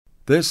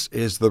This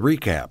is The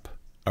Recap,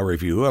 a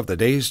review of the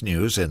day's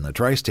news in the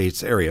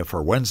Tri-States area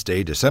for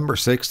Wednesday, December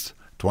 6th,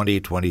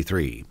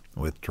 2023.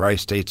 With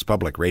Tri-States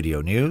Public Radio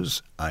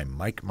News, I'm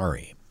Mike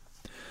Murray.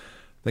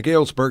 The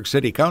Galesburg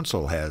City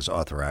Council has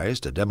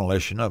authorized a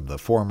demolition of the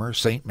former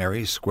St.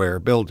 Mary's Square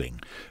building,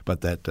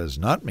 but that does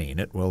not mean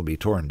it will be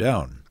torn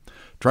down.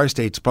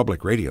 Tri-States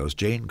Public Radio's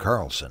Jane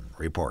Carlson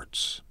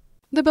reports.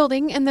 The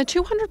building in the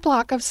 200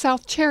 block of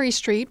South Cherry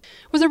Street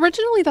was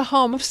originally the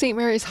home of St.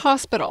 Mary's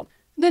Hospital.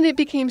 Then it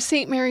became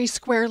St. Mary's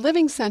Square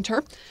Living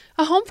Center,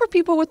 a home for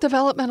people with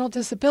developmental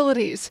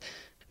disabilities.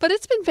 But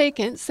it's been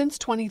vacant since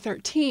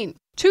 2013.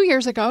 2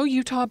 years ago,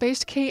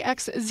 Utah-based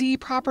KXZ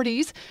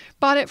Properties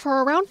bought it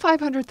for around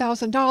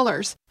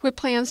 $500,000, with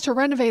plans to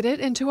renovate it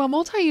into a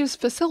multi-use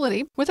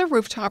facility with a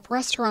rooftop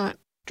restaurant.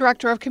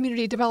 Director of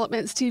Community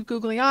Development Steve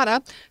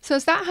Gugliotta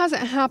says that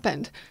hasn't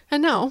happened,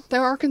 and now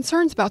there are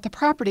concerns about the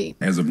property.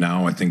 As of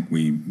now, I think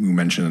we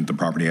mentioned that the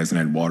property hasn't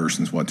had water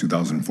since,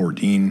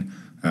 2014.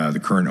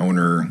 The current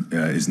owner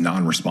is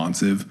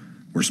non-responsive.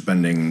 We're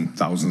spending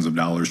thousands of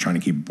dollars trying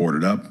to keep it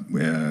boarded up,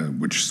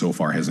 which so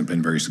far hasn't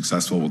been very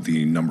successful with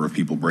the number of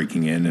people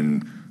breaking in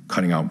and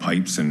cutting out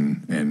pipes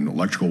and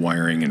electrical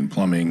wiring and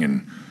plumbing,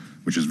 and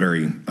which is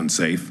very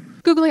unsafe.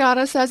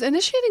 Gugliotta says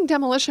initiating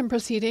demolition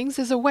proceedings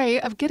is a way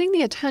of getting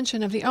the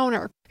attention of the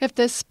owner. If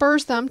this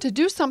spurs them to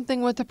do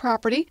something with the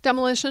property,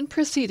 demolition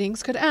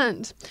proceedings could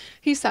end.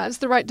 He says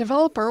the right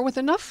developer with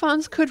enough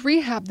funds could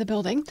rehab the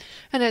building,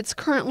 and it's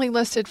currently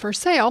listed for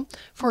sale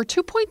for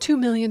 $2.2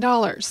 million.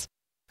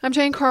 I'm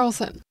Jane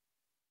Carlson.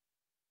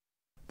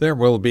 There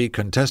will be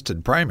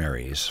contested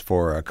primaries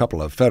for a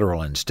couple of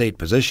federal and state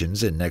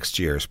positions in next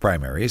year's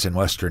primaries in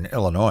western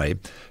Illinois.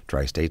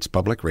 Tri-States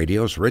Public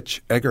Radio's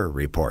Rich Egger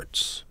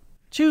reports.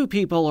 2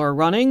 people are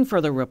running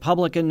for the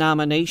Republican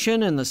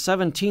nomination in the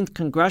 17th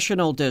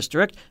Congressional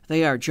District.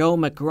 They are Joe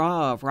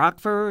McGraw of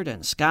Rockford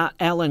and Scott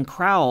Allen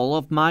Crowell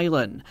of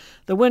Milan.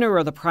 The winner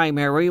of the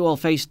primary will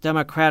face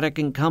Democratic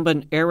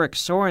incumbent Eric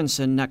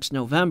Sorensen next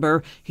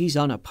November. He's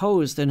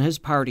unopposed in his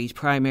party's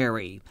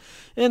primary.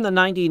 In the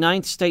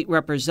 99th State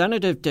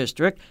Representative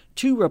District,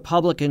 2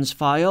 Republicans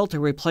filed to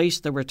replace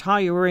the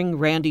retiring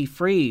Randy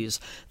Freeze.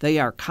 They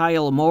are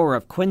Kyle Moore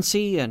of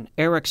Quincy and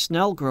Eric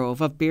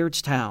Snellgrove of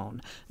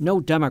Beardstown.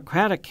 No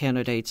Democratic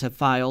candidates have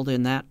filed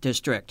in that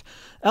district.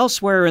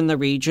 Elsewhere in the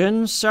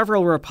region,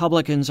 several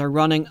Republicans are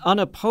running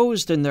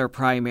unopposed in their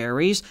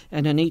primaries,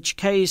 and in each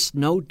case,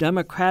 no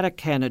Democratic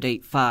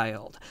candidate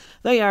filed.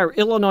 They are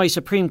Illinois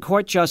Supreme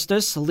Court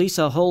Justice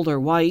Lisa Holder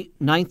White,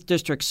 9th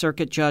District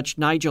Circuit Judge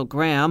Nigel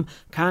Graham,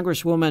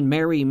 Congresswoman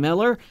Mary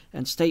Miller,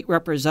 and State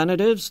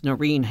Representatives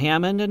Noreen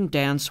Hammond and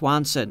Dan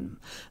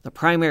Swanson. The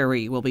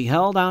primary will be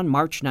held on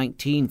March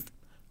 19th.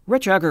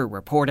 Rich Egger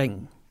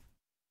reporting.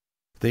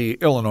 The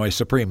Illinois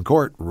Supreme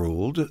Court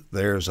ruled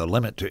there's a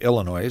limit to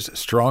Illinois'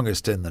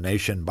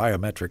 strongest-in-the-nation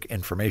biometric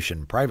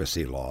information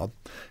privacy law.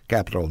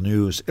 Capital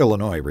News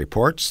Illinois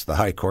reports the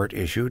High Court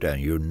issued a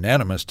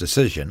unanimous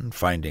decision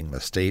finding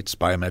the state's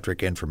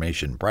Biometric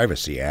Information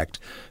Privacy Act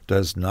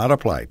does not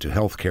apply to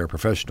healthcare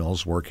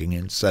professionals working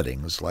in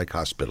settings like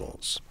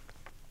hospitals.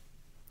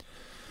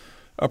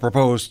 A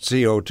proposed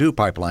CO2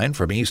 pipeline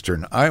from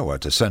eastern Iowa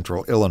to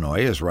central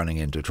Illinois is running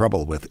into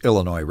trouble with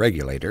Illinois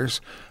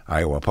regulators.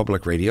 Iowa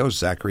Public Radio's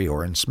Zachary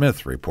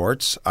Oren-Smith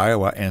reports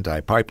Iowa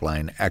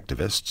anti-pipeline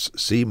activists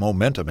see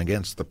momentum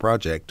against the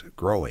project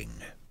growing.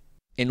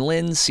 In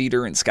Lynn,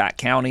 Cedar, and Scott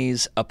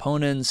counties,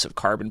 opponents of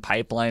carbon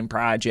pipeline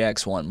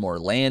projects want more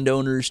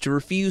landowners to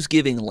refuse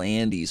giving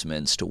land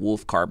easements to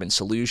Wolf Carbon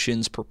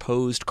Solutions'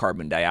 proposed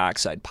carbon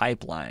dioxide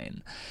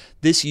pipeline.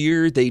 This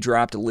year, they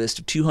dropped a list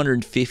of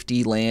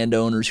 250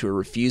 landowners who are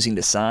refusing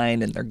to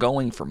sign, and they're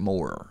going for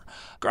more.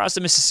 Across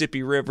the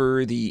Mississippi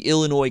River, the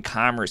Illinois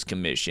Commerce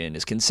Commission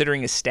is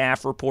considering a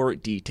staff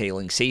report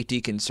detailing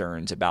safety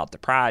concerns about the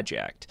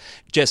project.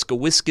 Jessica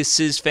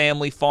Wiskus's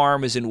family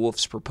farm is in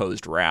Wolf's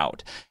proposed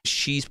route.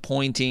 She's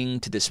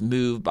pointing to this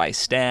move by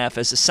staff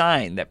as a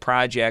sign that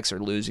projects are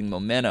losing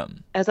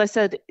momentum. As I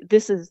said,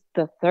 this is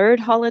the third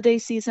holiday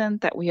season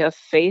that we have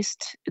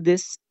faced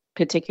this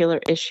particular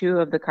issue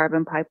of the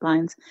carbon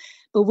pipelines,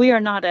 but we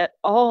are not at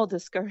all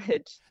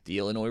discouraged. The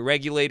Illinois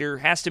regulator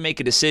has to make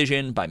a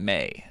decision by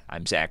May.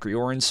 I'm Zachary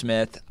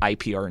Oren-Smith,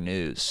 IPR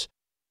News.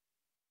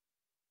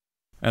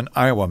 An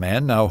Iowa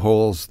man now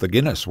holds the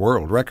Guinness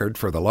World Record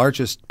for the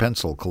largest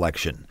pencil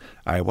collection.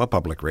 Iowa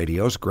Public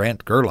Radio's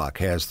Grant Gerlach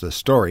has the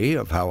story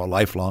of how a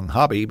lifelong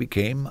hobby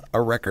became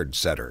a record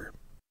setter.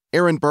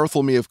 Aaron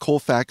Barthelme of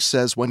Colfax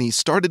says when he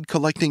started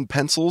collecting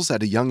pencils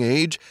at a young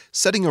age,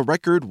 setting a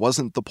record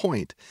wasn't the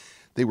point.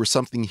 They were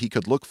something he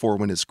could look for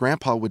when his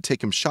grandpa would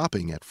take him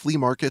shopping at flea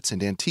markets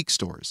and antique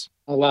stores.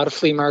 A lot of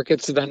flea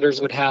markets,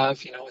 vendors would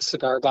have, a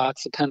cigar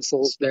box of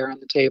pencils there on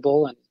the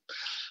table, and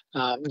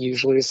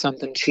usually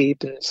something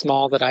cheap and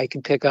small that I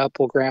could pick up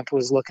while Grandpa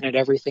was looking at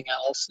everything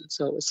else. And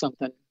so it was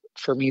something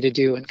for me to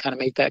do and kind of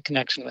make that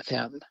connection with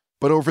him.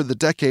 But over the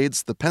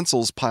decades, the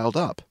pencils piled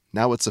up.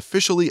 Now it's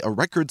officially a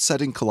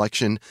record-setting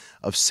collection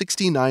of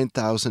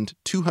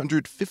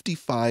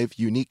 69,255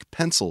 unique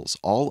pencils,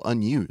 all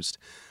unused.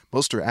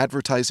 Most are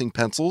advertising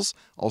pencils,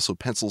 also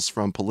pencils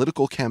from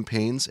political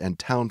campaigns and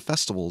town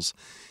festivals.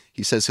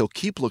 He says he'll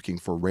keep looking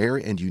for rare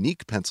and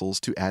unique pencils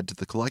to add to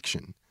the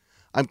collection.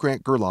 I'm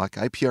Grant Gerlach,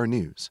 IPR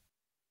News.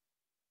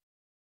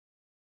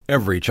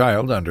 Every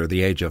child under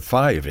the age of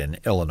 5 in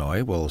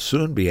Illinois will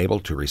soon be able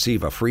to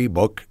receive a free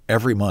book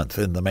every month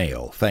in the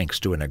mail, thanks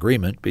to an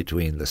agreement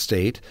between the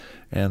state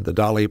and the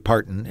Dolly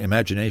Parton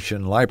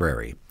Imagination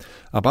Library.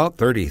 About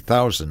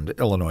 30,000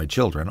 Illinois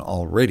children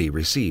already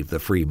receive the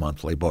free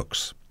monthly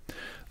books.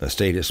 The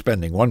state is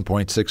spending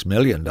 $1.6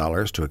 million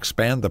to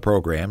expand the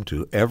program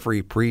to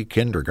every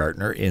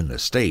pre-kindergartner in the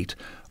state.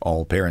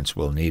 All parents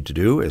will need to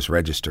do is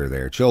register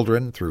their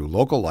children through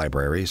local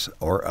libraries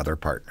or other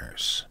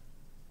partners.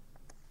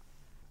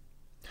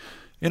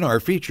 In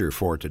our feature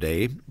for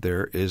today,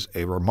 there is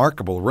a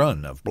remarkable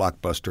run of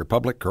blockbuster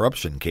public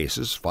corruption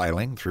cases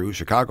filing through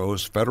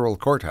Chicago's federal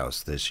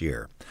courthouse this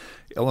year.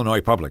 Illinois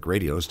Public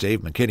Radio's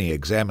Dave McKinney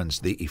examines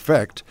the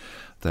effect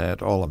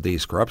that all of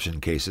these corruption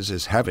cases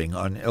is having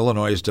on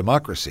Illinois'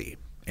 democracy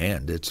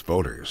and its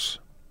voters.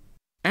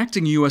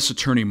 Acting U.S.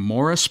 Attorney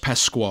Morris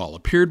Pasquale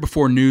appeared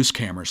before news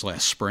cameras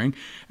last spring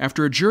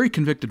after a jury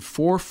convicted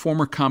 4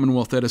 former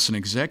Commonwealth Edison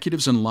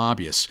executives and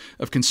lobbyists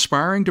of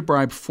conspiring to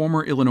bribe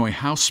former Illinois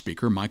House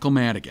Speaker Michael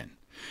Madigan.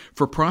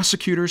 For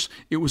prosecutors,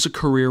 it was a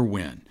career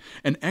win,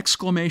 an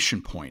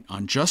exclamation point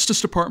on Justice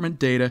Department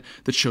data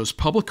that shows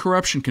public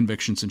corruption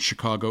convictions in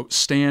Chicago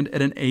stand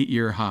at an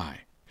 8-year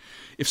high.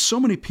 If so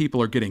many people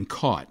are getting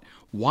caught,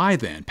 why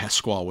then,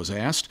 Pasquale was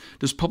asked,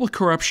 does public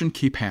corruption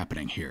keep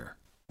happening here?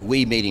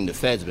 We, meaning the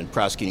feds, have been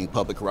prosecuting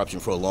public corruption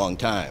for a long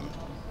time,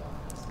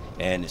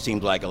 and it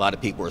seems like a lot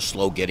of people are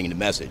slow getting the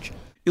message.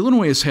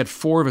 Illinois has had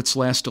 4 of its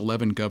last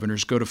 11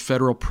 governors go to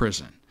federal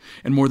prison,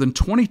 and more than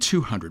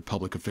 2,200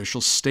 public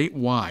officials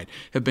statewide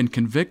have been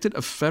convicted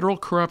of federal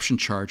corruption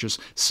charges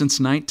since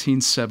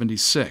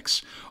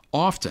 1976,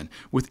 often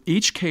with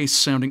each case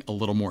sounding a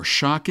little more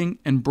shocking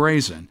and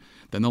brazen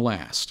than the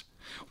last.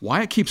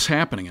 Why it keeps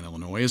happening in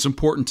Illinois is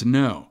important to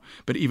know,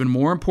 but even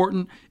more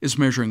important is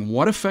measuring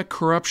what effect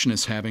corruption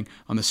is having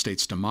on the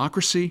state's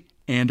democracy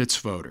and its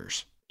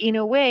voters. In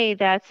a way,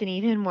 that's an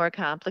even more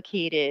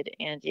complicated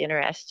and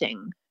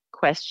interesting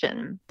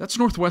question. That's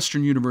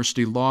Northwestern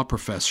University law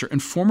professor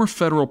and former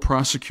federal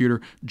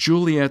prosecutor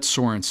Juliette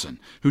Sorensen,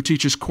 who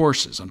teaches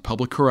courses on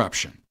public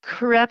corruption.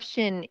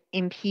 Corruption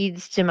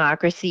impedes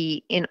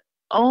democracy in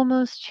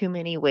almost too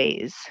many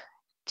ways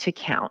to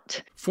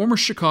count. Former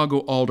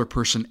Chicago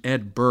alderperson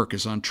Ed Burke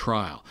is on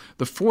trial,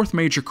 the 4th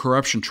major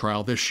corruption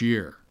trial this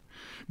year.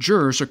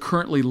 Jurors are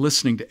currently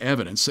listening to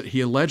evidence that he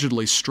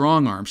allegedly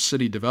strong-armed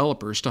city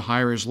developers to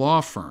hire his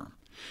law firm.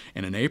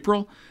 And in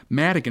April,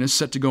 Madigan is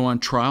set to go on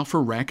trial for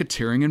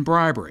racketeering and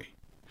bribery.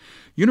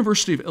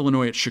 University of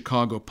Illinois at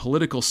Chicago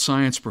political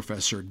science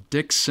professor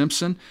Dick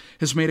Simpson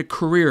has made a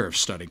career of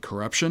studying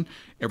corruption,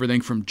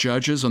 everything from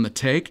judges on the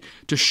take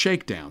to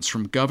shakedowns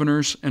from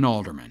governors and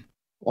aldermen.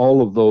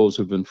 All of those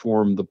have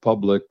informed the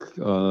public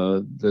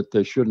that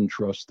they shouldn't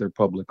trust their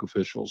public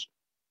officials.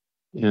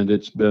 And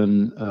that's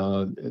been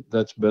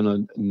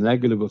a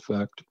negative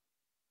effect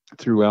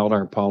throughout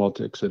our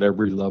politics at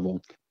every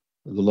level,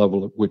 the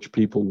level at which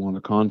people want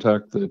to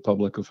contact the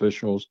public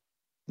officials,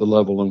 the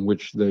level in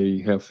which they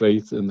have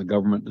faith in the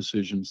government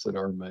decisions that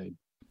are made.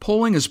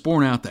 Polling has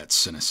borne out that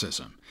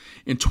cynicism.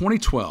 In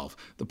 2012,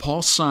 the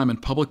Paul Simon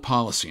Public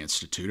Policy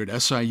Institute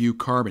at SIU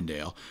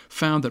Carbondale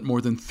found that more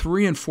than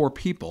 3 in 4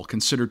 people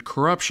considered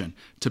corruption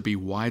to be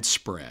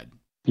widespread.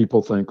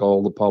 People think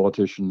all the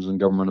politicians and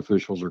government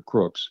officials are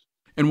crooks.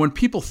 And when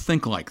people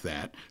think like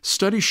that,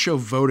 studies show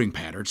voting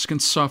patterns can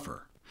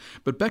suffer.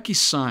 But Becky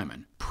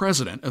Simon,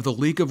 president of the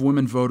League of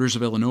Women Voters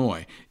of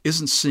Illinois,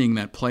 isn't seeing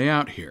that play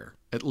out here,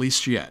 at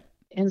least yet.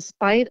 In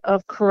spite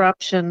of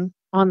corruption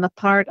on the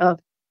part of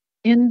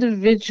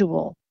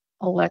individual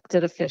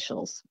elected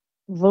officials,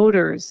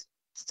 voters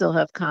still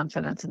have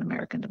confidence in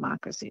American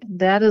democracy.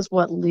 That is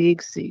what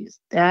League sees.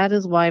 That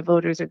is why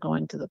voters are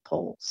going to the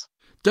polls.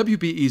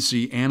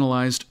 WBEZ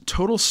analyzed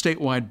total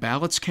statewide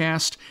ballots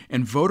cast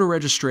and voter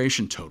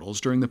registration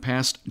totals during the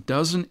past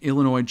dozen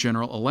Illinois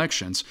general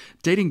elections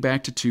dating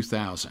back to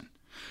 2000.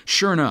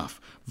 Sure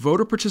enough,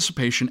 voter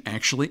participation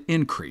actually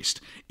increased,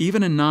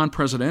 even in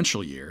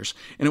non-presidential years,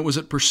 and it was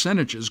at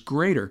percentages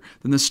greater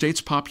than the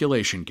state's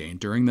population gain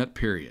during that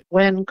period.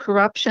 When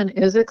corruption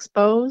is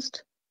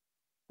exposed,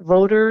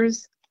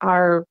 voters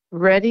are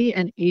ready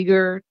and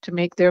eager to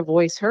make their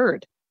voice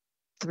heard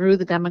through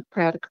the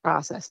democratic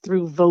process,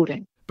 through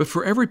voting. But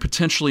for every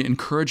potentially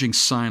encouraging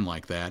sign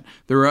like that,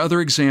 there are other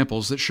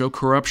examples that show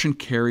corruption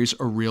carries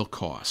a real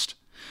cost.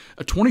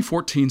 A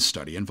 2014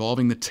 study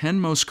involving the 10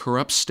 most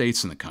corrupt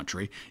states in the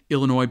country,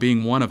 Illinois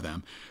being one of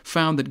them,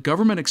 found that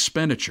government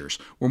expenditures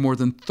were more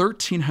than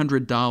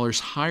 $1,300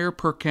 higher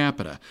per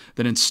capita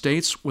than in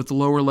states with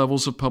lower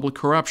levels of public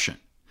corruption.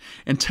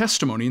 And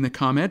testimony in the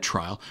ComEd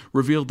trial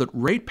revealed that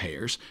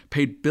ratepayers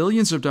paid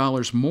billions of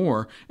dollars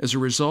more as a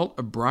result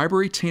of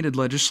bribery-tainted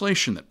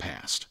legislation that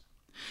passed.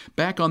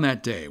 Back on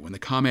that day when the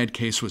ComEd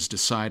case was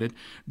decided,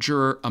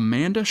 juror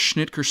Amanda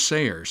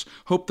Schnitker-Sayers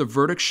hoped the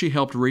verdict she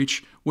helped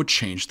reach would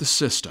change the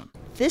system.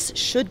 This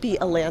should be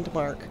a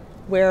landmark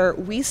where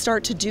we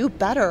start to do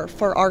better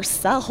for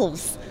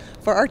ourselves,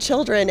 for our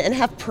children, and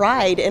have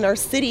pride in our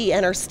city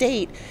and our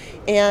state,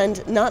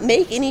 and not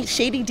make any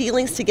shady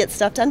dealings to get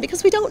stuff done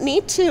because we don't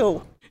need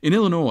to. In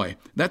Illinois,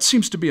 that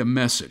seems to be a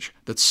message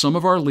that some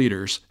of our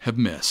leaders have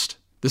missed.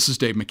 This is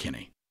Dave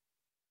McKinney.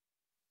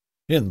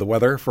 In the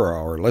weather for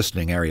our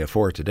listening area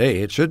for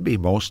today, it should be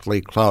mostly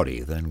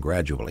cloudy, then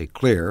gradually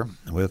clear,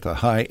 with a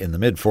high in the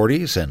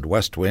mid-40s and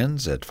west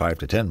winds at 5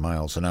 to 10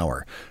 miles an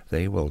hour.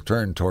 They will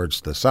turn towards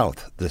the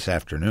south this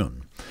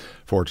afternoon.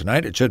 For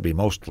tonight, it should be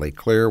mostly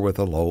clear with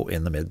a low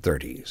in the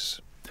mid-30s.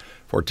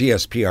 For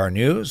TSPR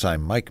News,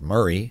 I'm Mike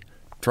Murray.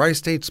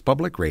 Tri-States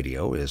Public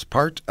Radio is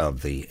part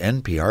of the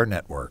NPR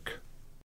network.